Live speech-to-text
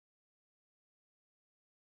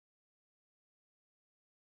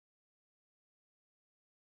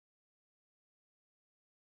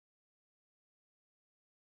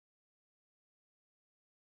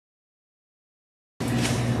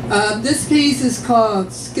This piece is called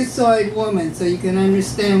Schizoid Woman, so you can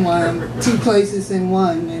understand why I'm two places in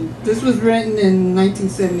one. And this was written in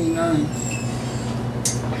 1979.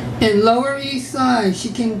 In Lower East Side, she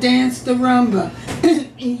can dance the rumba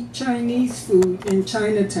and eat Chinese food in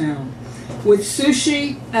Chinatown, with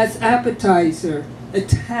sushi as appetizer,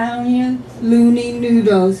 Italian loony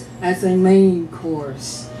noodles as a main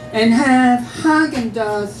course, and have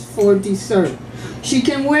Haagen-Dazs for dessert. She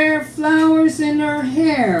can wear flowers in her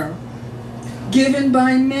hair, given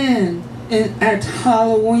by men at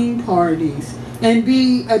Halloween parties, and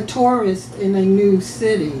be a tourist in a new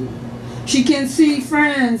city. She can see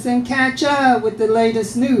friends and catch up with the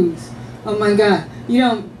latest news. Oh my God,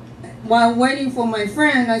 while waiting for my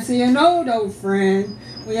friend, I see an old friend.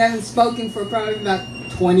 We haven't spoken for probably about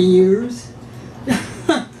 20 years.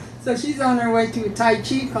 So she's on her way to a Tai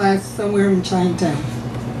Chi class somewhere in Chinatown.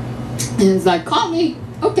 And it's like, call me.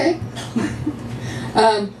 Okay.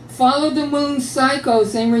 Follow the moon's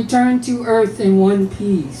cycles and return to Earth in one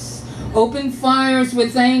piece. Open fires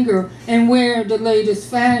with anger and wear the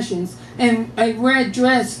latest fashions. And a red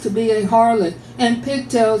dress to be a harlot. And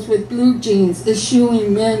pigtails with blue jeans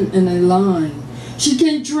eschewing men in a line. She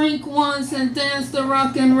can drink once and dance the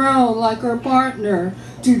rock and roll like her partner.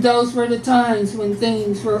 To those were the times when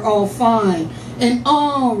things were all fine. In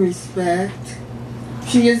all respect,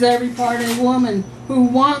 she is every part a woman who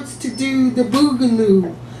wants to do the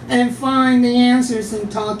boogaloo and find the answers in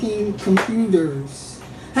talking computers.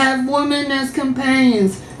 Have women as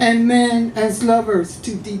companions and men as lovers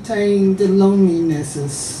to detain the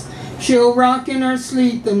lonelinesses. She'll rock in her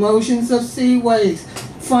sleep the motions of sea waves,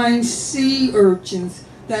 find sea urchins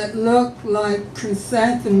that look like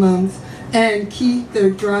chrysanthemums, and keep their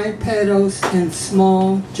dry petals in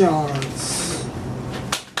small jars.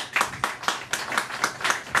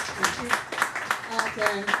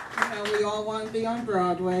 Okay, we all want to be on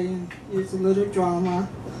Broadway, and here's a little drama.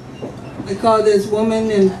 I call this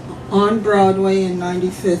Woman on Broadway in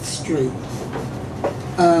 95th Street.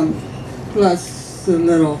 Plus the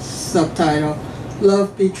little subtitle,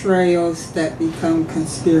 Love Betrayals That Become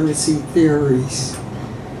Conspiracy Theories.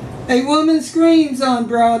 A woman screams on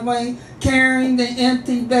Broadway, carrying the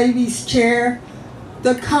empty baby's chair.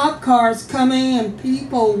 The cop car's coming and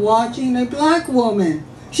people watching a black woman.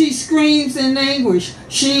 She screams in anguish,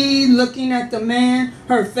 she looking at the man,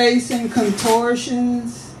 her face in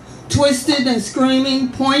contortions, twisted and screaming,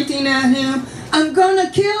 pointing at him. I'm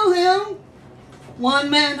gonna kill him.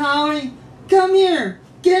 One man hollering, come here,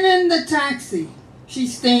 get in the taxi. She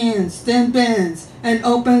stands, then bends, and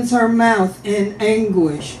opens her mouth in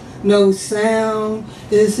anguish. No sound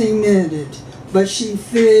is emitted, but she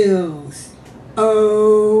feels,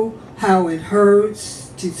 oh, how it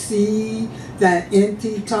hurts to see that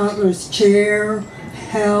empty toddler's chair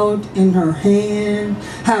held in her hand.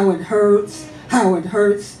 How it hurts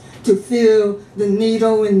to feel the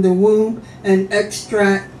needle in the womb and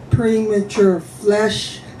extract premature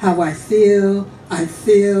flesh. How I feel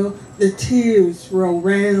the tears roll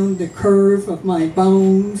round the curve of my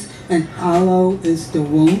bones, and hollow is the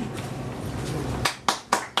womb.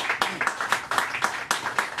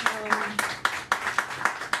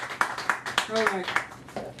 All right.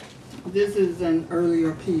 This is an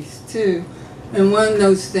earlier piece too, and one of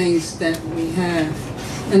those things that we have,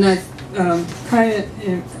 and I kind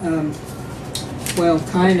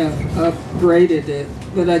of upgraded it,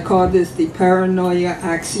 but I call this the Paranoia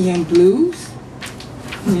Axiom Blues.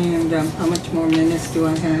 And how much more minutes do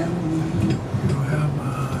I have? You have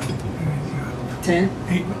 10?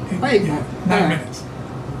 8 more. 9 minutes.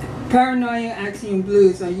 Paranoia Axiom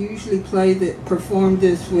Blues. I usually perform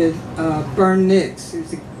this with Bern Nix,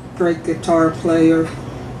 who's a great guitar player,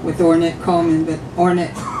 with Ornette Coleman, but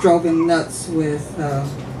Ornette drove him nuts with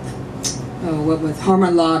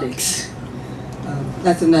harmonics.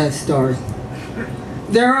 That's another story.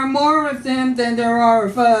 There are more of them than there are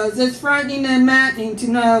of us. It's frightening and maddening to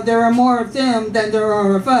know there are more of them than there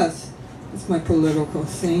are of us. That's my political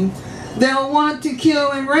scene. They'll want to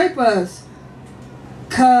kill and rape us,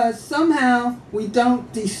 'cause somehow we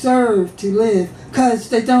don't deserve to live, 'cause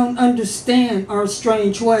they don't understand our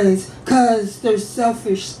strange ways, 'cause their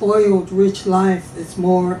selfish, spoiled, rich life is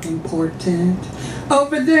more important.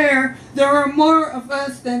 Over there are more of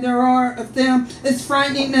us than there are of them. It's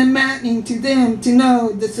frightening and maddening to them to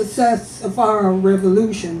know the success of our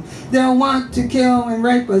revolution. They'll want to kill and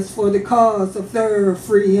rape us for the cause of their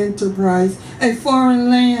free enterprise. A foreign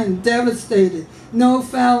land devastated, no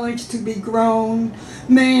foliage to be grown.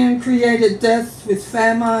 Man created deaths with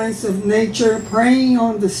famines of nature, preying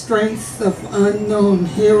on the strengths of unknown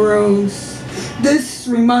heroes. This This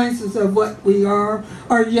reminds us of what we are,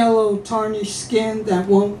 our yellow tarnished skin that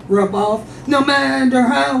won't rub off, no matter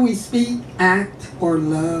how we speak, act, or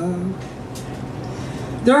love.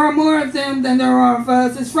 There are more of them than there are of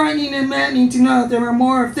us. It's frightening and maddening to know there are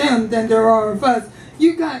more of them than there are of us.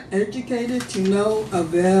 You got educated to no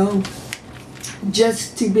avail,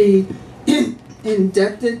 just to be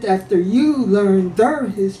indebted after you learned their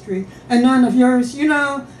history and none of yours. You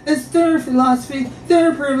know, it's their philosophy,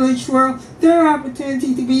 their privileged world, their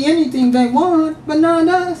opportunity to be anything they want, but not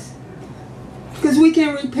us. Because we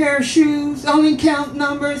can repair shoes, only count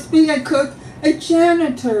numbers, be a cook, a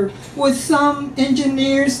janitor with some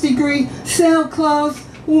engineer's degree, sell clothes,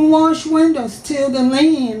 wash windows till the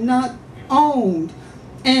land not owned,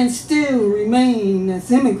 and still remain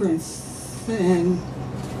as immigrants in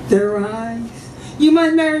their eyes. You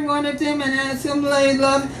might marry one of them and assimilate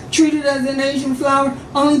love, treated as an Asian flower,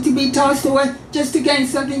 only to be tossed away just to gain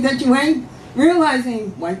something that you ain't,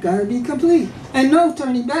 realizing white gotta be complete, and no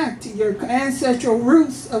turning back to your ancestral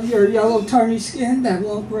roots of your yellow tarnished skin that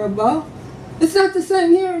won't rub off. It's not the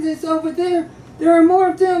same here as it's over there. There are more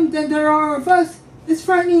of them than there are of us. It's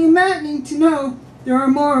frightening and maddening to know there are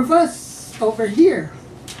more of us over here.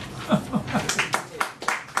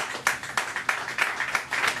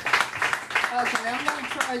 Okay, I'm going to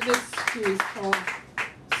try this piece called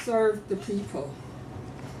Serve the People.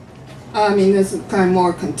 I mean, this is kind of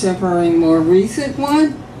more contemporary, more recent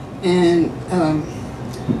one. And,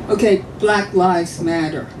 okay, Black Lives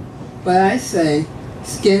Matter. But I say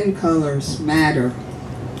skin colors matter.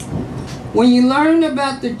 When you learn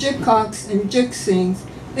about the Jikkoks and Jiksings,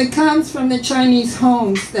 it comes from the Chinese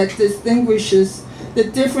homes that distinguishes the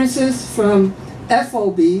differences from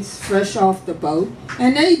FOBs, fresh off the boat,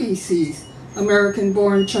 and ABCs,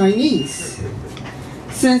 American-born Chinese.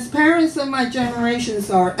 Since parents of my generations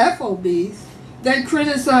are FOBs, they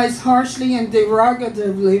criticize harshly and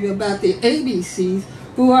derogatively about the ABCs,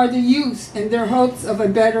 who are the youth in their hopes of a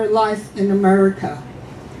better life in America.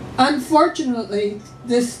 Unfortunately,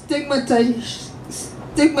 this stigmatism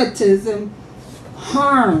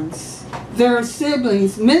harms their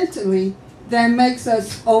siblings mentally that makes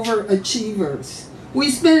us overachievers.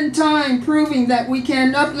 We spend time proving that we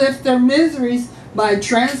can uplift their miseries by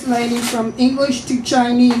translating from English to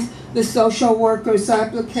Chinese the social worker's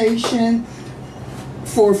application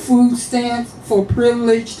for food stamps, for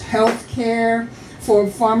privileged health care, for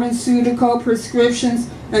pharmaceutical prescriptions,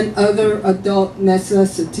 and other adult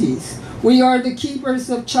necessities. We are the keepers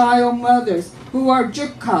of child mothers who are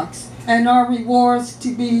Jikkoks and are rewards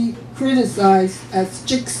to be criticized as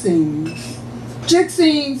Jiksings.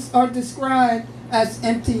 Jiksings are described as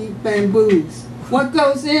empty bamboos. What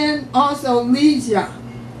goes in also leaves ya,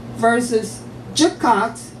 versus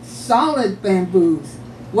Jikkoks, solid bamboos.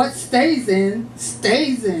 What stays in,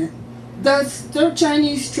 stays in. Thus, their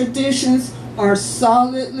Chinese traditions are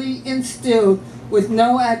solidly instilled with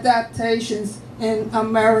no adaptations in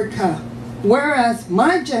America, whereas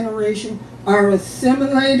my generation are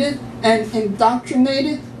assimilated and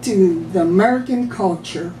indoctrinated to the American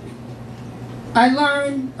culture. I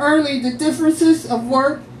learned early the differences of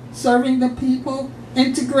work, serving the people,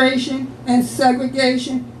 integration and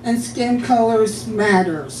segregation, and skin colors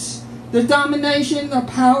matters. The domination of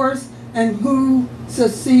powers and who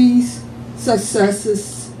succeeds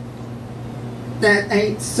successes that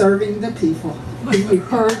ain't serving the people. If you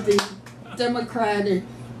heard the Democratic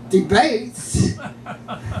debates,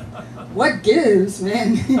 what gives,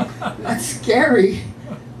 man? That's scary.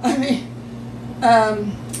 I mean,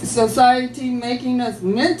 society making us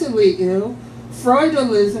mentally ill.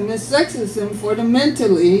 Freudalism is sexism for the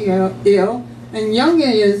mentally ill, and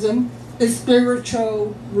Jungianism is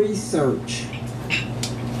spiritual research.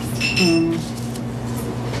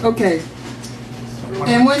 Okay.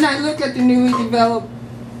 And when I look at the newly developed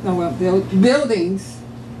buildings,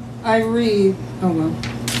 I read,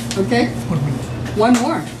 okay? 1 minute. One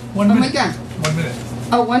more. 1 minute. Oh my God. 1 minute.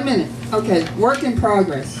 Oh, 1 minute. Okay, work in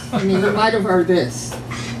progress. I mean, you might have heard this.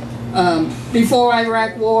 Before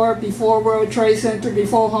Iraq War, before World Trade Center,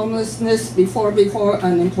 before homelessness, before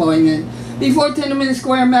unemployment, before Tiananmen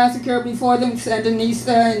Square massacre, before the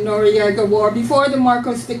Sandinista and Noriega War, before the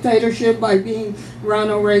Marcos dictatorship by being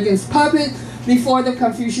Ronald Reagan's puppet, before the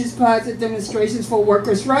Confucius Plaza demonstrations for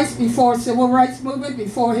workers' rights, before civil rights movement,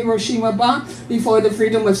 before Hiroshima bomb, before the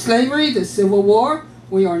freedom of slavery, the Civil War,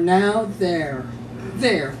 we are now there.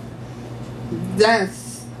 There.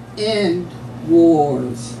 That's end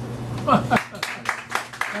wars.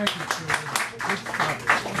 Thank you, Sue.